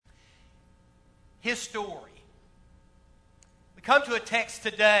his story. We come to a text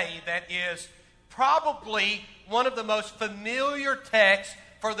today that is probably one of the most familiar texts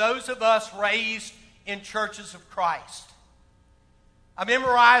for those of us raised in churches of Christ. I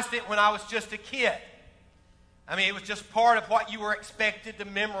memorized it when I was just a kid. I mean, it was just part of what you were expected to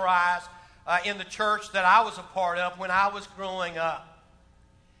memorize in the church that I was a part of when I was growing up.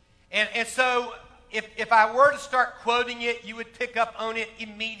 And so if I were to start quoting it, you would pick up on it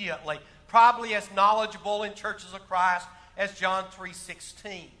immediately, probably as knowledgeable in churches of Christ as John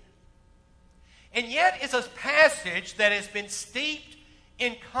 3:16. And yet it's a passage that has been steeped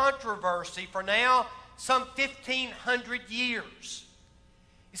in controversy for now some 1,500 years.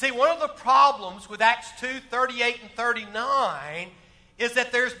 You see, one of the problems with Acts 2:38 and 39 is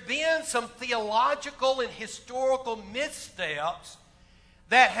that there's been some theological and historical missteps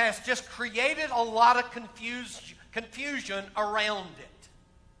that has just created a lot of confusion around it.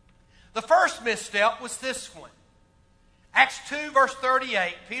 The first misstep was this one. Acts 2, verse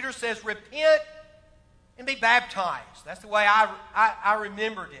 38, Peter says, repent and be baptized. That's the way I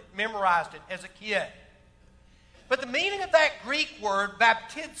remembered it, memorized it as a kid. But the meaning of that Greek word,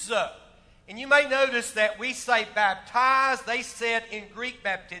 baptizo, and you may notice that we say baptize, they said in Greek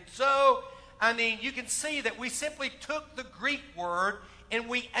baptizo. I mean, you can see that we simply took the Greek word and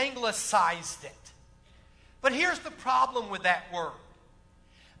we anglicized it. But here's the problem with that word.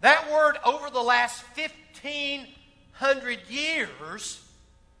 That word over the last 1,500 years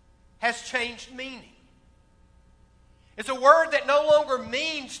has changed meaning. It's a word that no longer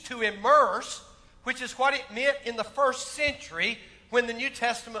means to immerse, which is what it meant in the first century when the New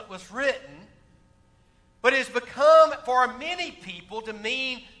Testament was written, but has become for many people to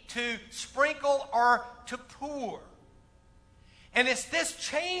mean to sprinkle or to pour. And it's this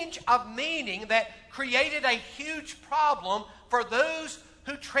change of meaning that created a huge problem for those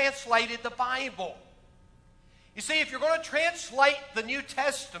who translated the Bible. You see, if you're going to translate the New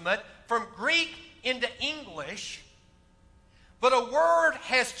Testament from Greek into English, but a word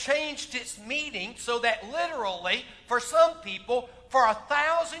has changed its meaning so that literally, for some people, for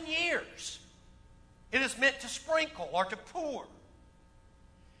 1,000 years, it is meant to sprinkle or to pour.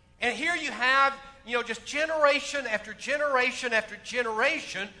 And here you have, just generation after generation after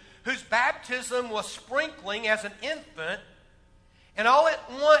generation whose baptism was sprinkling as an infant. And all at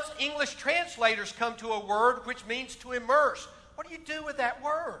once, English translators come to a word which means to immerse. What do you do with that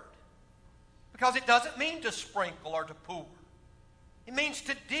word? Because it doesn't mean to sprinkle or to pour. It means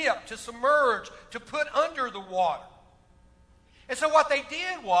to dip, to submerge, to put under the water. And so what they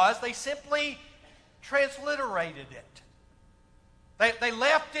did was they simply transliterated it. They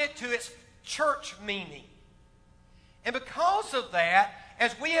left it to its church meaning. And because of that,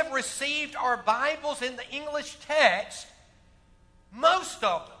 as we have received our Bibles in the English text, most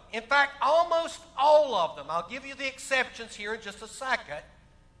of them, in fact, almost all of them, I'll give you the exceptions here in just a second,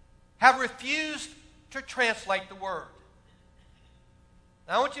 have refused to translate the word.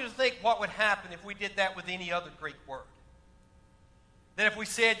 Now, I want you to think what would happen if we did that with any other Greek word. That if we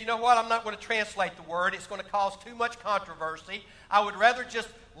said, you know what, I'm not going to translate the word, it's going to cause too much controversy. I would rather just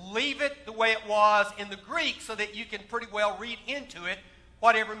leave it the way it was in the Greek so that you can pretty well read into it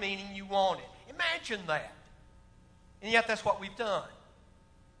whatever meaning you wanted. Imagine that. And yet that's what we've done.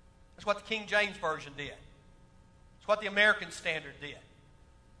 That's what the King James Version did. It's what the American Standard did.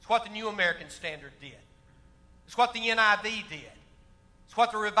 It's what the New American Standard did. It's what the NIV did. It's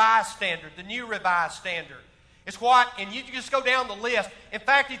what the Revised Standard, the New Revised Standard. It's what, and you just go down the list. In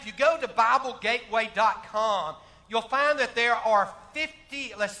fact, if you go to BibleGateway.com, you'll find that there are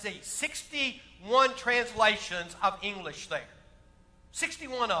 61 translations of English there.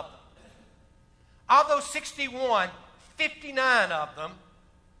 61 of them. Of those 61, 59 of them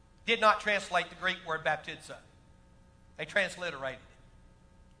did not translate the Greek word baptizo. They transliterated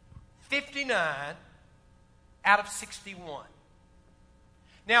it. 59 out of 61.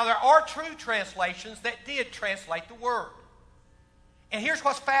 Now, there are true translations that did translate the word. And here's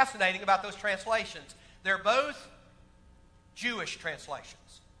what's fascinating about those translations. They're both Jewish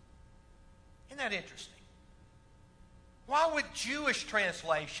translations. Isn't that interesting? Why would Jewish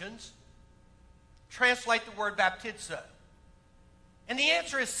translations translate the word baptizo? And the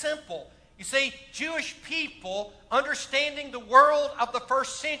answer is simple. You see, Jewish people, understanding the world of the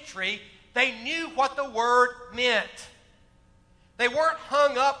first century, they knew what the word meant. They weren't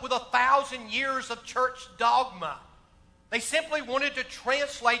hung up with 1,000 years of church dogma. They simply wanted to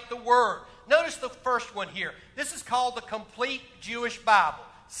translate the word. Notice the first one here. This is called the Complete Jewish Bible,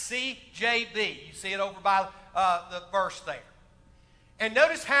 CJB. You see it over by the verse there. And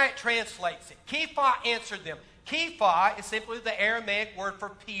notice how it translates it. Kepha answered them. Kepha is simply the Aramaic word for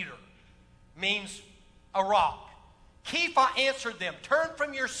Peter. means a rock. Kepha answered them, turn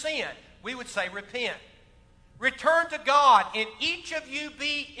from your sin. We would say repent. Return to God, and each of you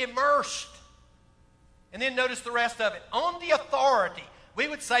be immersed. And then notice the rest of it. On the authority, we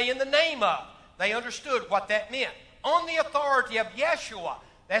would say in the name of. They understood what that meant. On the authority of Yeshua.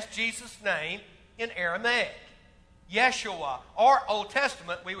 That's Jesus' name in Aramaic. Yeshua, or Old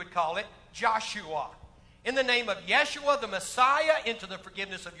Testament, we would call it Joshua. In the name of Yeshua, the Messiah, into the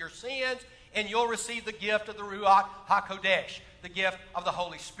forgiveness of your sins, and you'll receive the gift of the Ruach HaKodesh, the gift of the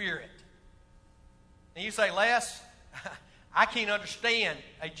Holy Spirit. And you say, Les, I can't understand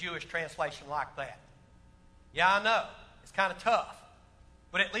a Jewish translation like that. Yeah, I know. It's kind of tough.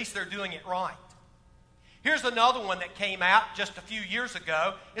 But at least they're doing it right. Here's another one that came out just a few years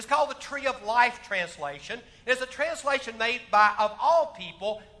ago. It's called the Tree of Life translation. It's a translation made by, of all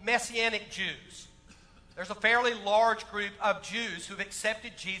people, Messianic Jews. There's a fairly large group of Jews who've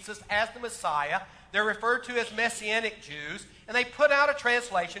accepted Jesus as the Messiah. They're referred to as Messianic Jews, and they put out a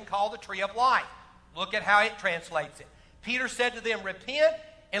translation called the Tree of Life. Look at how it translates it. Peter said to them, repent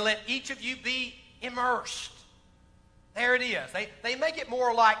and let each of you be immersed. There it is. They make it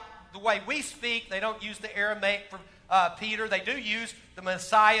more like the way we speak. They don't use the Aramaic for Peter. They do use the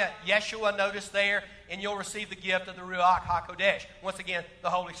Messiah, Yeshua, notice there, and you'll receive the gift of the Ruach HaKodesh. Once again, the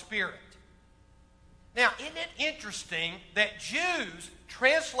Holy Spirit. Now, isn't it interesting that Jews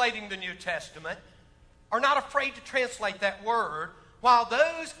translating the New Testament are not afraid to translate that word, while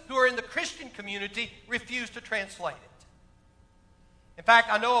those who are in the Christian community refuse to translate it? In fact,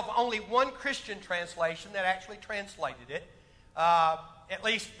 I know of only one Christian translation that actually translated it, at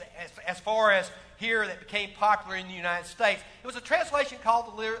least as far as here that became popular in the United States. It was a translation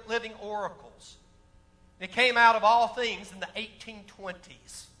called the Living Oracles. It came out of all things in the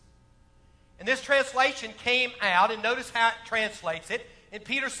 1820s. And this translation came out, and notice how it translates it. And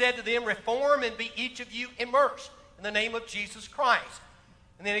Peter said to them, reform and be each of you immersed in the name of Jesus Christ.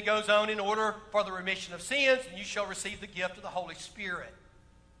 And then it goes on, in order for the remission of sins, and you shall receive the gift of the Holy Spirit.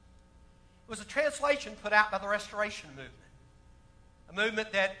 It was a translation put out by the Restoration Movement, a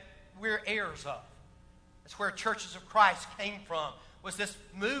movement that we're heirs of. That's where Churches of Christ came from, was this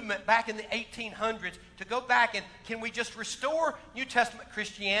movement back in the 1800s to go back and can we just restore New Testament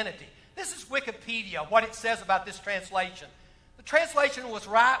Christianity? This is Wikipedia, what it says about this translation. The translation was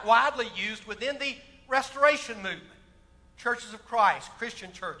widely used within the Restoration Movement. Churches of Christ,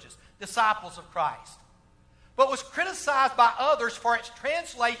 Christian churches, disciples of Christ. But was criticized by others for its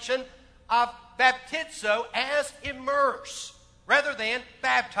translation of baptizo as immerse, rather than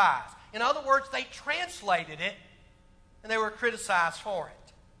baptize. In other words, they translated it, and they were criticized for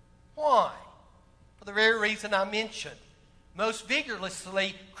it. Why? For the very reason I mentioned. Most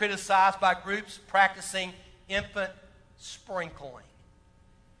vigorously criticized by groups practicing infant sprinkling.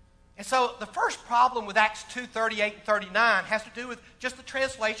 And so the first problem with Acts 2:38 and 39 has to do with just the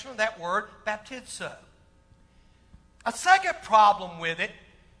translation of that word, baptizo. A second problem with it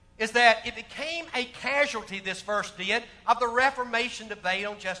is that it became a casualty, this verse did, of the Reformation debate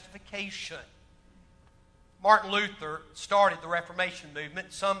on justification. Martin Luther started the Reformation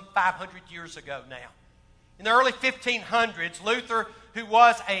movement some 500 years ago now. In the early 1500s, Luther, who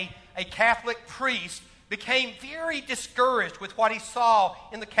was a Catholic priest, became very discouraged with what he saw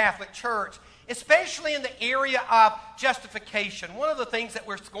in the Catholic Church, especially in the area of justification. One of the things that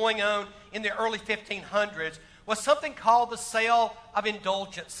was going on in the early 1500s was something called the sale of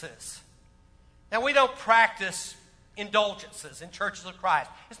indulgences. Now, we don't practice indulgences in Churches of Christ.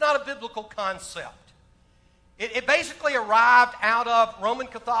 It's not a biblical concept. It basically arrived out of Roman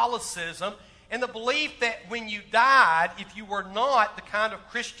Catholicism and the belief that when you died, if you were not the kind of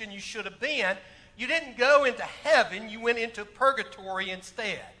Christian you should have been, you didn't go into heaven, you went into purgatory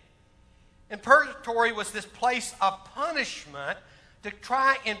instead. And purgatory was this place of punishment to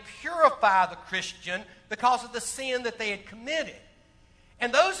try and purify the Christian because of the sin that they had committed.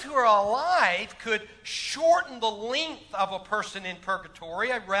 And those who are alive could shorten the length of a person in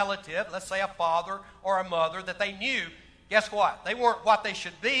purgatory, a relative, let's say a father or a mother that they knew. Guess what? They weren't what they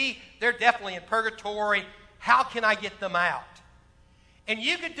should be. They're definitely in purgatory. How can I get them out? And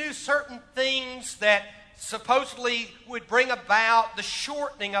you could do certain things that supposedly would bring about the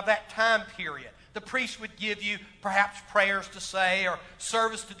shortening of that time period. The priest would give you perhaps prayers to say or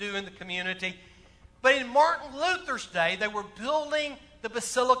service to do in the community. But in Martin Luther's day, they were building the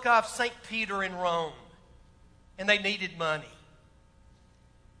Basilica of St. Peter in Rome, and they needed money.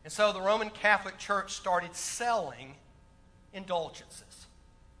 And so the Roman Catholic Church started selling indulgences,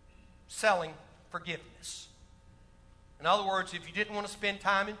 selling forgiveness. In other words, if you didn't want to spend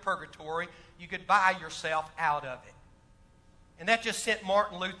time in purgatory, you could buy yourself out of it. And that just sent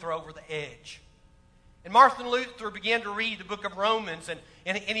Martin Luther over the edge. And Martin Luther began to read the book of Romans,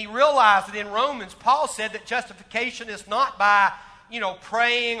 and he realized that in Romans, Paul said that justification is not by,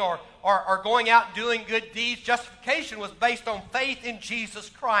 praying or going out and doing good deeds. Justification was based on faith in Jesus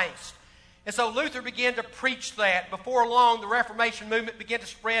Christ. And so Luther began to preach that. Before long, the Reformation movement began to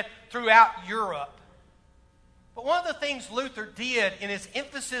spread throughout Europe. But one of the things Luther did in his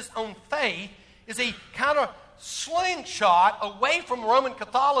emphasis on faith is he kind of slingshot away from Roman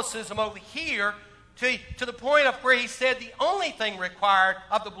Catholicism over here to the point of where he said the only thing required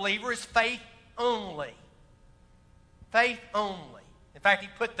of the believer is faith only. Faith only. In fact, he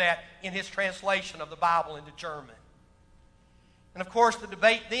put that in his translation of the Bible into German. And of course, the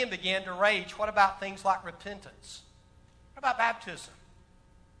debate then began to rage. What about things like repentance? What about baptism?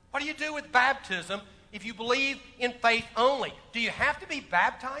 What do you do with baptism if you believe in faith only? Do you have to be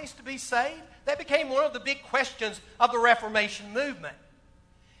baptized to be saved? That became one of the big questions of the Reformation movement.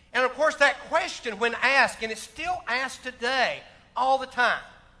 And of course, that question, when asked, and it's still asked today all the time,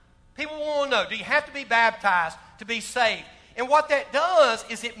 people want to know, do you have to be baptized to be saved? And what that does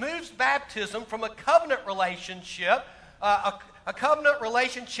is it moves baptism from a covenant relationship, a covenant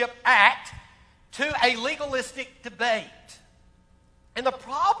relationship act, to a legalistic debate. And the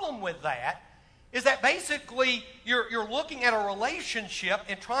problem with that is that basically you're looking at a relationship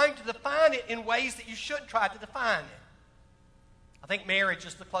and trying to define it in ways that you shouldn't try to define it. I think marriage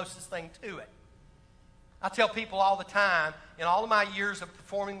is the closest thing to it. I tell people all the time, in all of my years of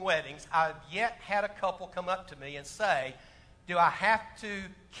performing weddings, I've yet had a couple come up to me and say, do I have to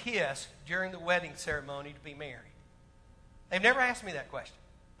kiss during the wedding ceremony to be married? They've never asked me that question.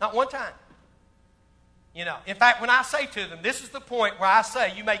 Not one time. In fact, when I say to them, this is the point where I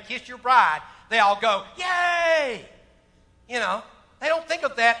say, you may kiss your bride, they all go, yay! They don't think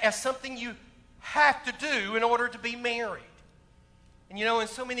of that as something you have to do in order to be married. And in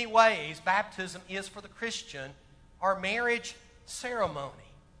so many ways, baptism is for the Christian our marriage ceremony.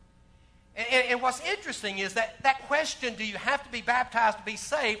 And what's interesting is that question, do you have to be baptized to be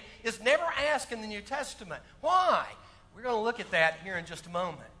saved, is never asked in the New Testament. Why? We're going to look at that here in just a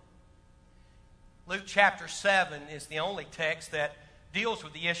moment. Luke chapter 7 is the only text that deals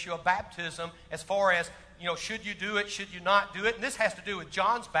with the issue of baptism as far as, should you do it, should you not do it? And this has to do with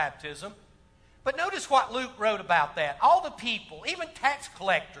John's baptism. But notice what Luke wrote about that. All the people, even tax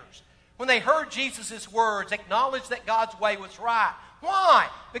collectors, when they heard Jesus' words, acknowledged that God's way was right. Why?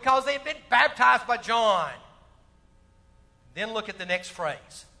 Because they had been baptized by John. Then look at the next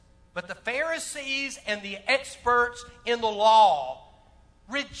phrase. But the Pharisees and the experts in the law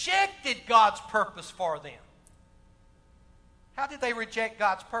rejected God's purpose for them. How did they reject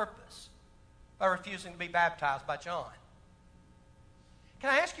God's purpose? By refusing to be baptized by John. Can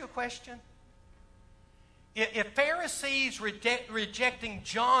I ask you a question? If Pharisees rejecting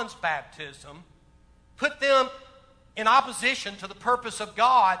John's baptism put them in opposition to the purpose of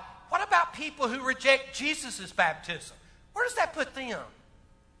God, what about people who reject Jesus' baptism? Where does that put them?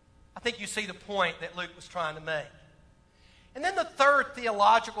 I think you see the point that Luke was trying to make. And then the third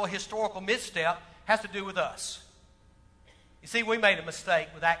theological historical misstep has to do with us. You see, we made a mistake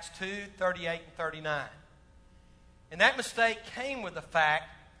with Acts 2, 38 and 39. And that mistake came with the fact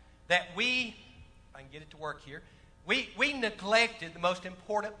that if I can get it to work here, we neglected the most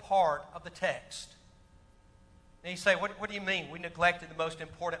important part of the text. And you say, what do you mean we neglected the most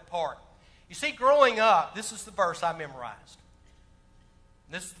important part? You see, growing up, this is the verse I memorized.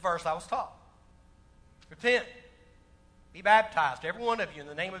 This is the verse I was taught. Repent. Be baptized, every one of you, in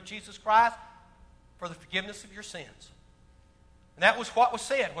the name of Jesus Christ for the forgiveness of your sins. And that was what was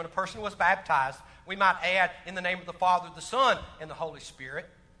said when a person was baptized. We might add, in the name of the Father, the Son, and the Holy Spirit.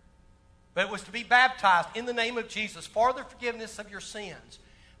 But it was to be baptized in the name of Jesus for the forgiveness of your sins.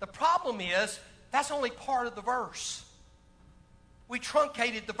 The problem is, that's only part of the verse. We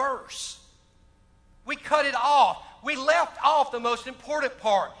truncated the verse. We cut it off. We left off the most important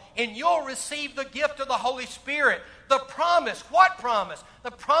part. And you'll receive the gift of the Holy Spirit. The promise. What promise?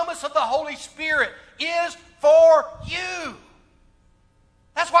 The promise of the Holy Spirit is for you.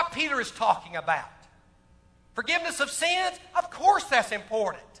 That's what Peter is talking about. Forgiveness of sins? Of course that's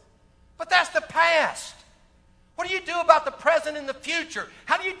important. But that's the past. What do you do about the present and the future?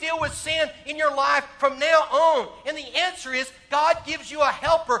 How do you deal with sin in your life from now on? And the answer is God gives you a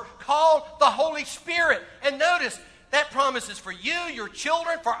helper called the Holy Spirit. And notice, that promise is for you, your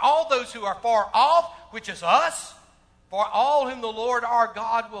children, for all those who are far off, which is us, for all whom the Lord our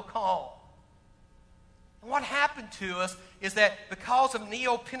God will call. And what happened to us is that because of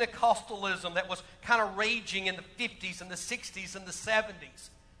neo-Pentecostalism that was kind of raging in the 50s and the 60s and the 70s,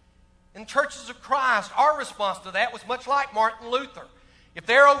 In churches of Christ, our response to that was much like Martin Luther. If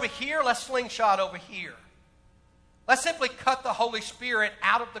they're over here, let's slingshot over here. Let's simply cut the Holy Spirit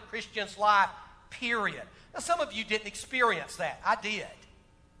out of the Christian's life, period. Now, some of you didn't experience that. I did.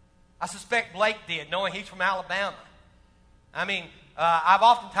 I suspect Blake did, knowing he's from Alabama. I mean, I've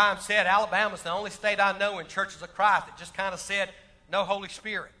oftentimes said Alabama's the only state I know in churches of Christ that just kind of said, no Holy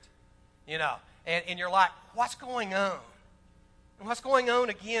Spirit. You know, and you're like, what's going on? And what's going on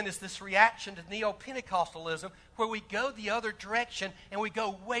again is this reaction to Neo-Pentecostalism where we go the other direction and we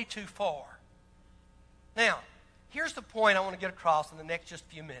go way too far. Now, here's the point I want to get across in the next just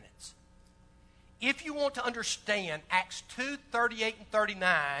few minutes. If you want to understand Acts 2, 38 and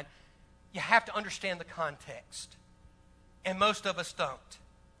 39, you have to understand the context. And most of us don't.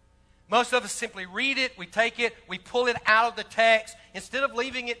 Most of us simply read it, we take it, we pull it out of the text, instead of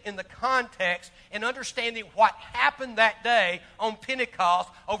leaving it in the context and understanding what happened that day on Pentecost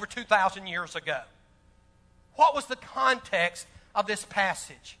over 2,000 years ago. What was the context of this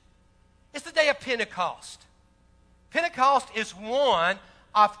passage? It's the day of Pentecost. Pentecost is one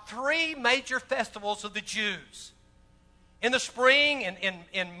of three major festivals of the Jews. In the spring,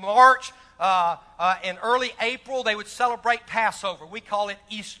 in March, in early April, they would celebrate Passover. We call it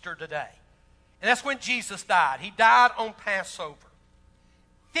Easter today. And that's when Jesus died. He died on Passover.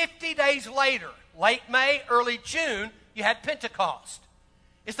 50 days later, late May, early June, you had Pentecost.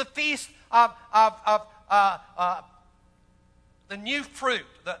 It's the feast of the new fruit,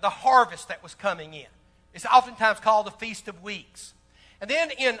 the harvest that was coming in. It's oftentimes called the Feast of Weeks. And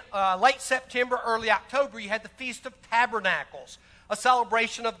then in late September, early October, you had the Feast of Tabernacles, a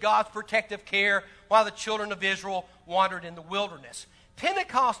celebration of God's protective care while the children of Israel wandered in the wilderness.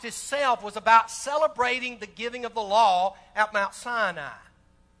 Pentecost itself was about celebrating the giving of the law at Mount Sinai.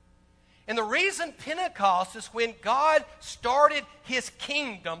 And the reason Pentecost is when God started His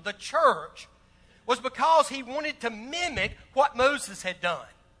kingdom, the church, was because He wanted to mimic what Moses had done.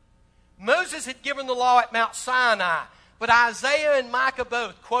 Moses had given the law at Mount Sinai, but Isaiah and Micah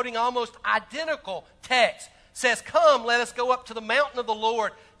both, quoting almost identical texts, says, "Come, let us go up to the mountain of the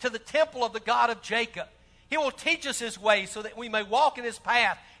Lord, to the temple of the God of Jacob. He will teach us His ways so that we may walk in His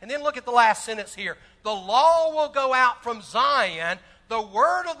path." And then look at the last sentence here. "The law will go out from Zion. The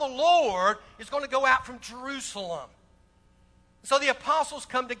word of the Lord is going to go out from Jerusalem." So the apostles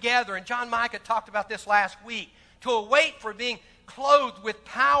come together, and John Micah talked about this last week, to await for being clothed with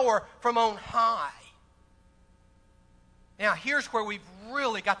power from on high. Now, here's where we've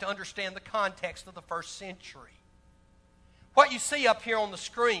really got to understand the context of the first century. What you see up here on the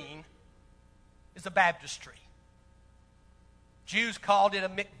screen is a baptistry. Jews called it a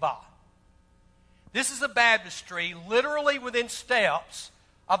mikvah. This is a baptistry literally within steps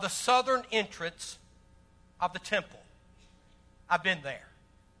of the southern entrance of the temple. I've been there.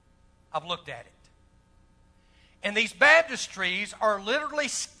 I've looked at it. And these baptistries are literally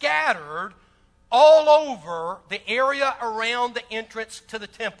scattered all over the area around the entrance to the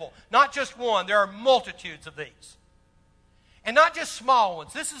temple. Not just one, there are multitudes of these. And not just small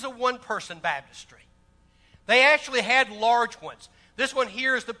ones. This is a one-person baptistry. They actually had large ones. This one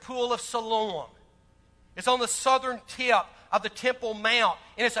here is the Pool of Siloam. It's on the southern tip of the Temple Mount,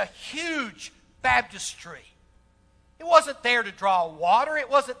 and it's a huge baptistry. It wasn't there to draw water. It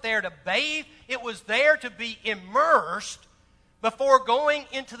wasn't there to bathe. It was there to be immersed before going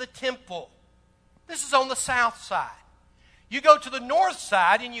into the temple. This is on the south side. You go to the north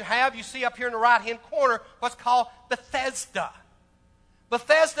side and you see up here in the right-hand corner what's called Bethesda.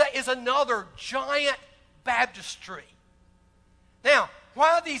 Bethesda is another giant baptistry. Now,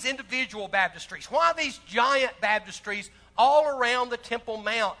 why are these individual baptistries? Why are these giant baptistries all around the Temple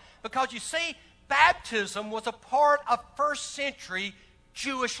Mount? Because you see, baptism was a part of first century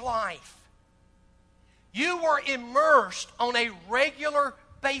Jewish life. You were immersed on a regular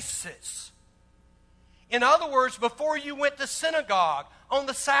basis. In other words, before you went to synagogue on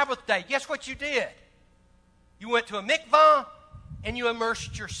the Sabbath day, guess what you did? You went to a mikvah and you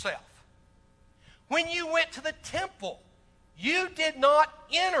immersed yourself. When you went to the temple, you did not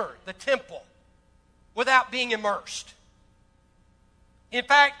enter the temple without being immersed. In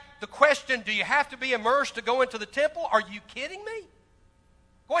fact, the question, do you have to be immersed to go into the temple? Are you kidding me?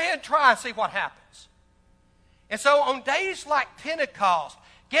 Go ahead and try and see what happens. And so on days like Pentecost,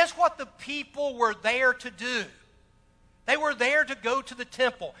 guess what the people were there to do? They were there to go to the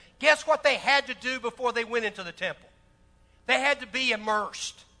temple. Guess what they had to do before they went into the temple? They had to be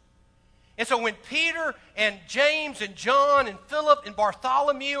immersed. And so when Peter and James and John and Philip and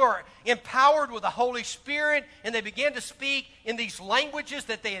Bartholomew are empowered with the Holy Spirit and they begin to speak in these languages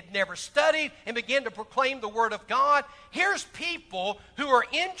that they had never studied and begin to proclaim the Word of God, here's people who are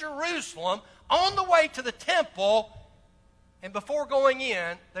in Jerusalem on the way to the temple, and before going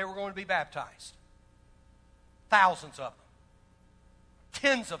in, they were going to be baptized. Thousands of them.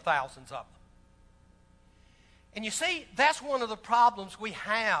 Tens of thousands of them. And you see, that's one of the problems we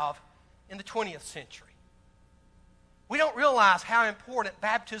have in the 20th century. We don't realize how important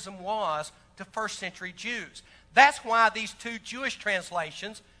baptism was to first century Jews. That's why these two Jewish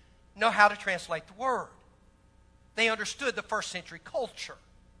translations know how to translate the Word. They understood the first century culture.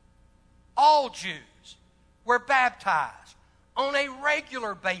 All Jews were baptized on a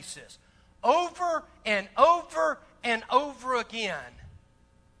regular basis, over and over and over again.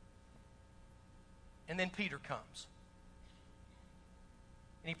 And then Peter comes.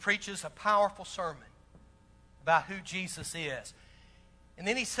 And he preaches a powerful sermon about who Jesus is. And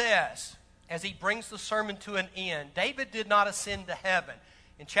then he says, as he brings the sermon to an end, David did not ascend to heaven.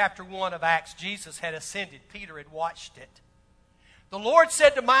 In chapter 1 of Acts, Jesus had ascended. Peter had watched it. The Lord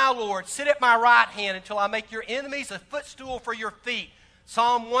said to my Lord, sit at my right hand until I make your enemies a footstool for your feet.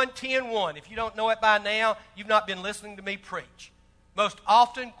 Psalm 110:1. If you don't know it by now, you've not been listening to me preach. Most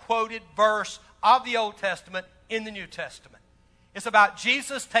often quoted verse of the Old Testament in the New Testament. It's about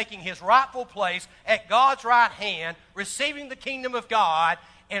Jesus taking his rightful place at God's right hand, receiving the kingdom of God,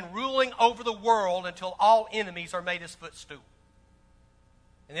 and ruling over the world until all enemies are made his footstool.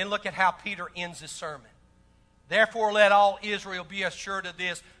 And then look at how Peter ends his sermon. Therefore let all Israel be assured of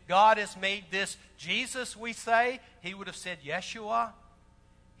this. God has made this Jesus, we say. He would have said Yeshua.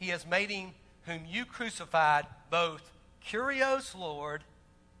 He has made him whom you crucified both Kyrios, Lord,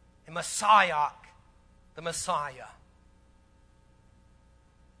 and Messiah, the Messiah.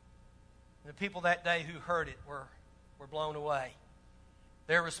 And the people that day who heard it were blown away.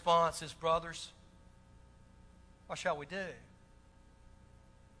 Their response is, brothers, what shall we do?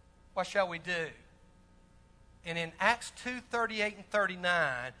 What shall we do? And in Acts 2:38 and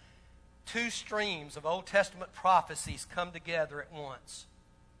 39, two streams of Old Testament prophecies come together at once.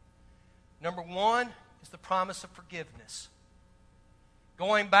 Number one is the promise of forgiveness.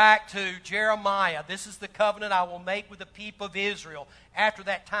 Going back to Jeremiah, this is the covenant I will make with the people of Israel after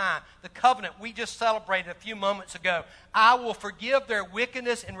that time. The covenant we just celebrated a few moments ago. I will forgive their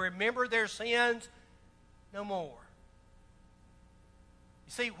wickedness and remember their sins no more.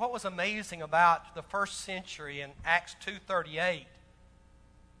 You see, what was amazing about the first century in Acts 2:38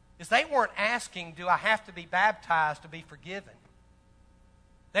 is they weren't asking, do I have to be baptized to be forgiven?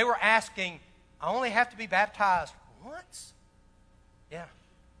 They were asking, I only have to be baptized once? Yeah.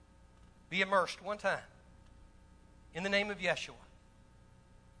 Be immersed one time in the name of Yeshua.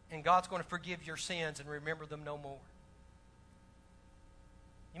 And God's going to forgive your sins and remember them no more.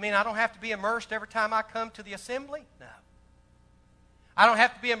 You mean I don't have to be immersed every time I come to the assembly? No. I don't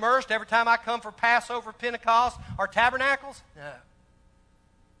have to be immersed every time I come for Passover, Pentecost, or Tabernacles? No.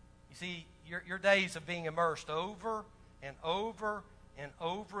 You see, your days of being immersed over and over and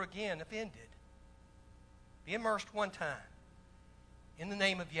over again have ended. Be immersed one time in the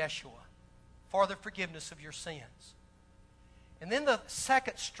name of Yeshua for the forgiveness of your sins. And then the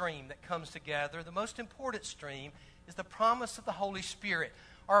second stream that comes together, the most important stream, is the promise of the Holy Spirit.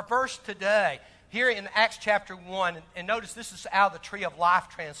 Our verse today, here in Acts chapter 1, and notice this is out of the Tree of Life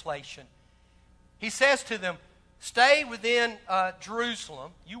translation. He says to them, stay within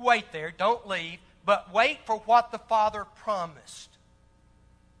Jerusalem. You wait there, don't leave, but wait for what the Father promised.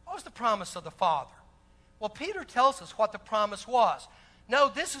 What was the promise of the Father? Well, Peter tells us what the promise was. No,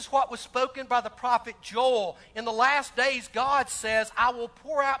 this is what was spoken by the prophet Joel. In the last days, God says, I will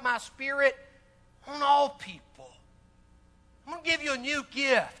pour out my Spirit on all people. I'm going to give you a new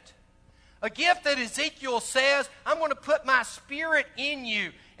gift. A gift that Ezekiel says, I'm going to put my Spirit in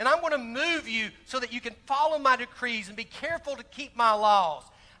you, and I'm going to move you so that you can follow my decrees and be careful to keep my laws.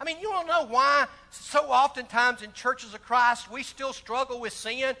 I mean, you don't know why so oftentimes in churches of Christ we still struggle with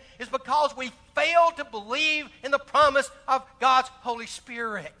sin? It's because we fail to believe in the promise of God's Holy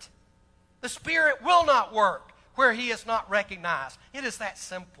Spirit. The Spirit will not work where He is not recognized. It is that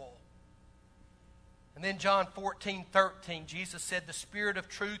simple. And then John 14:13, Jesus said, the Spirit of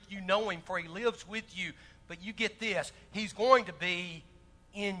truth, you know Him, for He lives with you. But you get this, He's going to be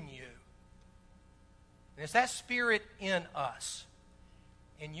in you. And it's that Spirit in us.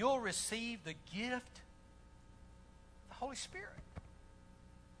 And you'll receive the gift of the Holy Spirit.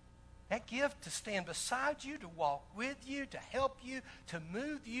 That gift to stand beside you, to walk with you, to help you, to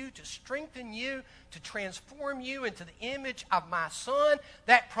move you, to strengthen you, to transform you into the image of my Son.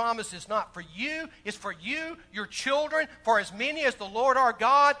 That promise is not for you. It's for you, your children, for as many as the Lord our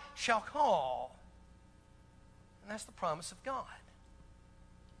God shall call. And that's the promise of God.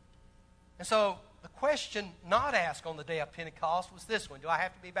 And so the question not asked on the day of Pentecost was this one: do I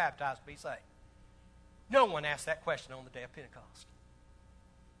have to be baptized to be saved? No one asked that question on the day of Pentecost.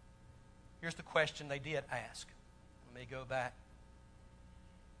 Here's the question they did ask. Let me go back.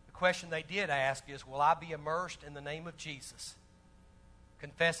 The question they did ask is, will I be immersed in the name of Jesus,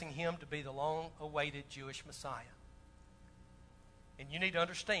 confessing him to be the long-awaited Jewish Messiah? And you need to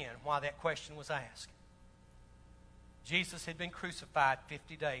understand why that question was asked. Jesus had been crucified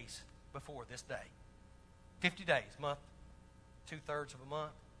 50 days before this day. 50 days, month, 2/3 of a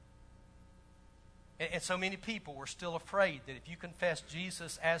month. And so many people were still afraid that if you confess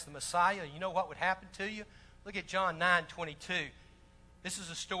Jesus as the Messiah, you know what would happen to you? Look at John 9:22. This is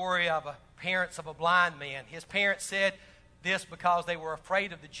a story of parents of a blind man. His parents said this because they were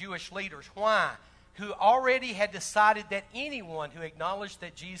afraid of the Jewish leaders. Why? Who already had decided that anyone who acknowledged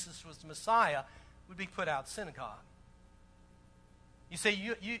that Jesus was the Messiah would be put out of the synagogue. You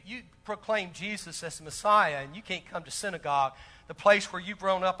see, you proclaim Jesus as the Messiah, and you can't come to synagogue, the place where you've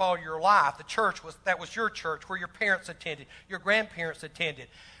grown up all your life. The church that was your church, where your parents attended, your grandparents attended.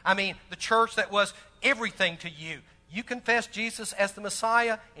 I mean, the church that was everything to you. You confess Jesus as the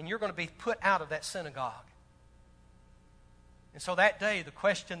Messiah, and you're going to be put out of that synagogue. And so that day, the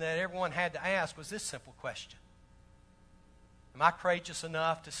question that everyone had to ask was this simple question: am I courageous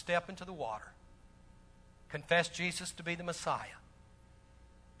enough to step into the water, confess Jesus to be the Messiah,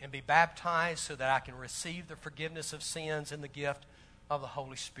 and be baptized so that I can receive the forgiveness of sins and the gift of the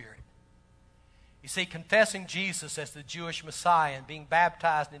Holy Spirit? You see, confessing Jesus as the Jewish Messiah and being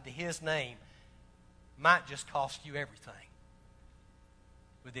baptized into his name might just cost you everything,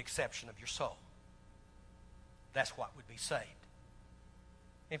 with the exception of your soul. That's what would be saved.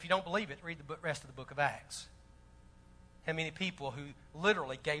 And if you don't believe it, read the rest of the book of Acts. How many people who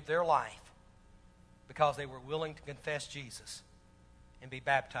literally gave their life because they were willing to confess Jesus and be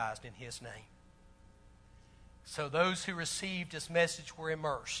baptized in his name. So those who received his message were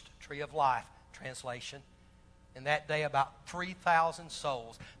immersed. Tree of Life translation. And that day, about 3,000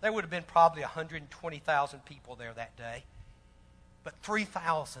 souls. There would have been probably 120,000 people there that day. But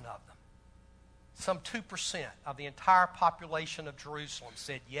 3,000 of them, some 2% of the entire population of Jerusalem,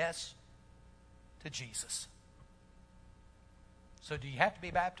 said yes to Jesus. So do you have to be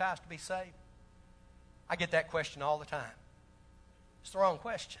baptized to be saved? I get that question all the time. It's the wrong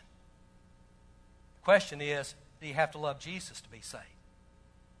question. The question is, do you have to love Jesus to be saved?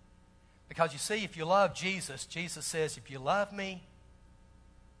 Because you see, if you love Jesus, Jesus says, if you love me,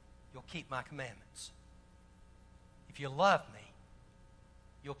 you'll keep my commandments. If you love me,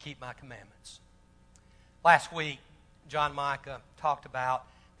 you'll keep my commandments. Last week, John Micah talked about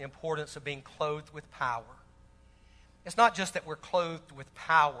the importance of being clothed with power. It's not just that we're clothed with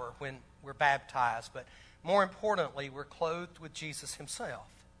power when we're baptized, but more importantly, we're clothed with Jesus himself.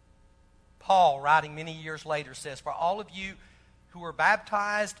 Paul, writing many years later, says, for all of you who were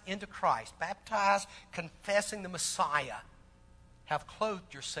baptized into Christ, baptized confessing the Messiah, have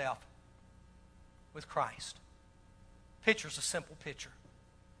clothed yourself with Christ. Picture's a simple picture.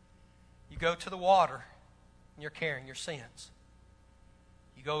 You go to the water, and you're carrying your sins.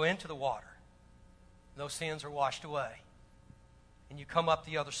 You go into the water, and those sins are washed away. And you come up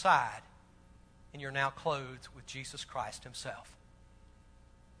the other side, and you're now clothed with Jesus Christ himself.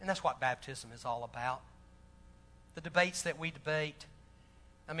 And that's what baptism is all about. The debates that we debate,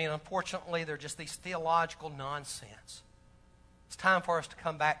 unfortunately, they're just these theological nonsense. It's time for us to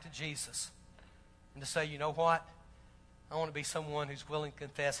come back to Jesus and to say, you know what? I want to be someone who's willing to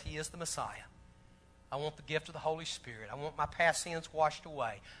confess he is the Messiah. I want the gift of the Holy Spirit. I want my past sins washed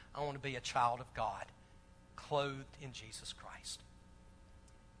away. I want to be a child of God, clothed in Jesus Christ.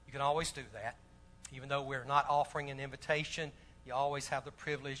 You can always do that. Even though we're not offering an invitation, you always have the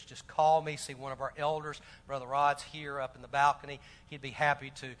privilege. Just call me, see one of our elders. Brother Rod's here up in the balcony. He'd be happy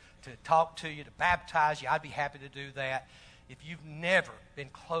to talk to you, to baptize you. I'd be happy to do that. If you've never been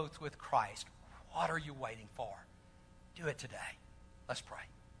clothed with Christ, what are you waiting for? Do it today. Let's pray.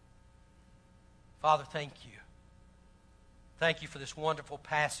 Father, thank you. Thank you for this wonderful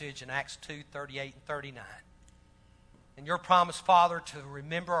passage in Acts 2:38 and 39. And your promise, Father, to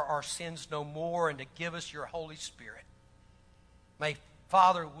remember our sins no more and to give us your Holy Spirit. May,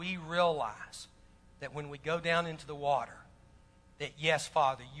 Father, we realize that when we go down into the water, that yes,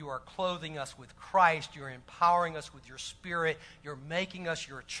 Father, you are clothing us with Christ. You're empowering us with your Spirit. You're making us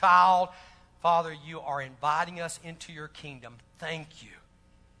your child. Father, you are inviting us into your kingdom. Thank you.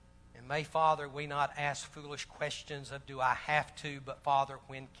 And may, Father, we not ask foolish questions of do I have to, but Father,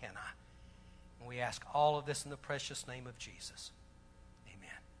 when can I? And we ask all of this in the precious name of Jesus.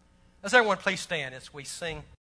 Amen. Let's everyone please stand as we sing.